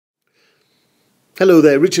Hello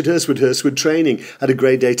there, Richard Hurstwood Training. Had a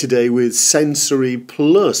great day today with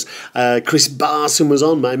SensoryPlus. Chris Barson was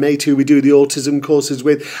on, my mate who we do the autism courses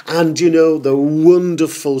with, and you know, the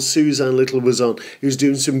wonderful Suzanne Little was on, who's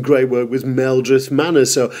doing some great work with Meldreth Manor.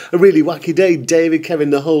 So a really wacky day. David, Kevin,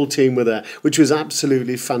 the whole team were there, which was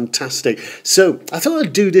absolutely fantastic. So I thought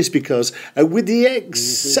I'd do this because with the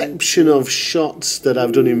exception of shots that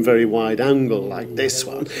I've done in very wide angle, like this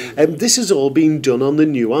one, this has all been done on the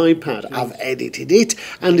new iPad. I've edited it,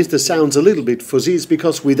 and if the sound's a little bit fuzzy, it's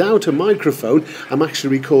because without a microphone I'm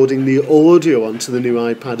actually recording the audio onto the new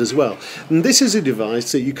iPad as well. And this is a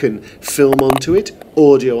device that you can film onto it,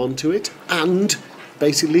 audio onto it, and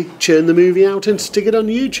basically churn the movie out and stick it on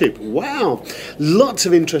YouTube. Wow! Lots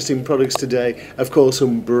of interesting products today. Of course,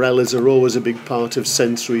 umbrellas are always a big part of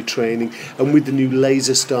sensory training, and with the new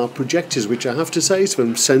laser star projectors, which I have to say is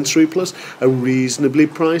from SensoryPlus, are reasonably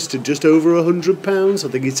priced at just over £100. I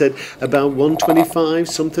think he said about 125,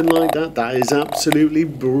 something like that. That is absolutely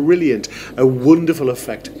brilliant. A wonderful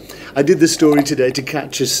effect. I did the story today to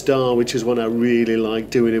catch a star, which is one I really like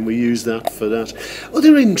doing, and we use that for that.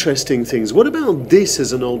 Other interesting things. What about this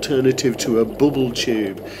as an alternative to a bubble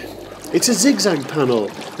tube? It's a zigzag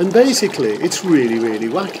panel, and basically it's really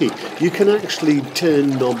wacky. You can actually turn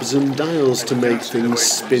knobs and dials to make things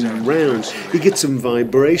spin round. You get some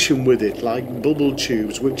vibration with it, like bubble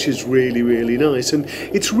tubes, which is really nice, and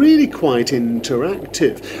it's really quite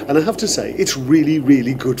interactive. And I have to say, it's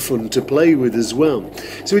really good fun to play with as well.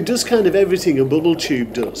 So it does kind of everything a bubble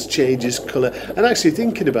tube does, changes colour, and actually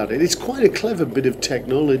thinking about it, it's quite a clever bit of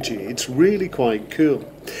technology. It's really quite cool.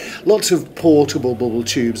 Lots of portable bubble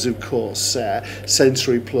tubes, of course.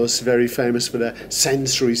 SensoryPlus, very famous for their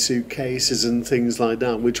sensory suitcases and things like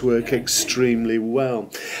that, which work extremely well.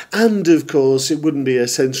 And of course, it wouldn't be a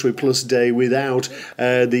SensoryPlus day without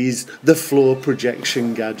the floor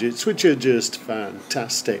projection gadgets, which are just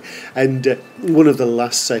fantastic. And one of the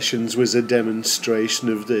last sessions was a demonstration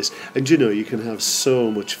of this. And you know, you can have so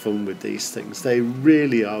much fun with these things. They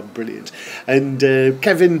really are brilliant. And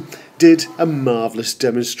Kevin did a marvellous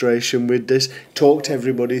demonstration with this, talked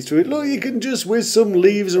everybody through it. Look, you can just whiz some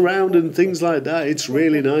leaves around and things like that. It's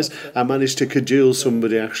really nice. I managed to cajole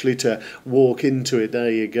somebody actually to walk into it. There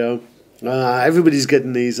you go. Everybody's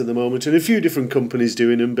getting these at the moment, and a few different companies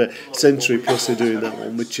doing them, but SensoryPlus are doing that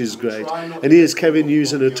one, which is great. And here's Kevin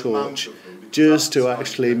using a torch just to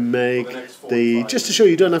actually make just to show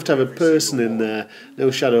you don't have to have a person in there.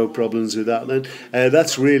 No shadow problems with that then.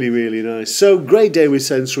 That's really nice. So great day with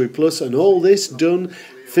SensoryPlus, and all this done,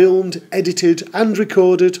 filmed, edited and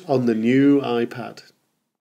recorded on the new iPad.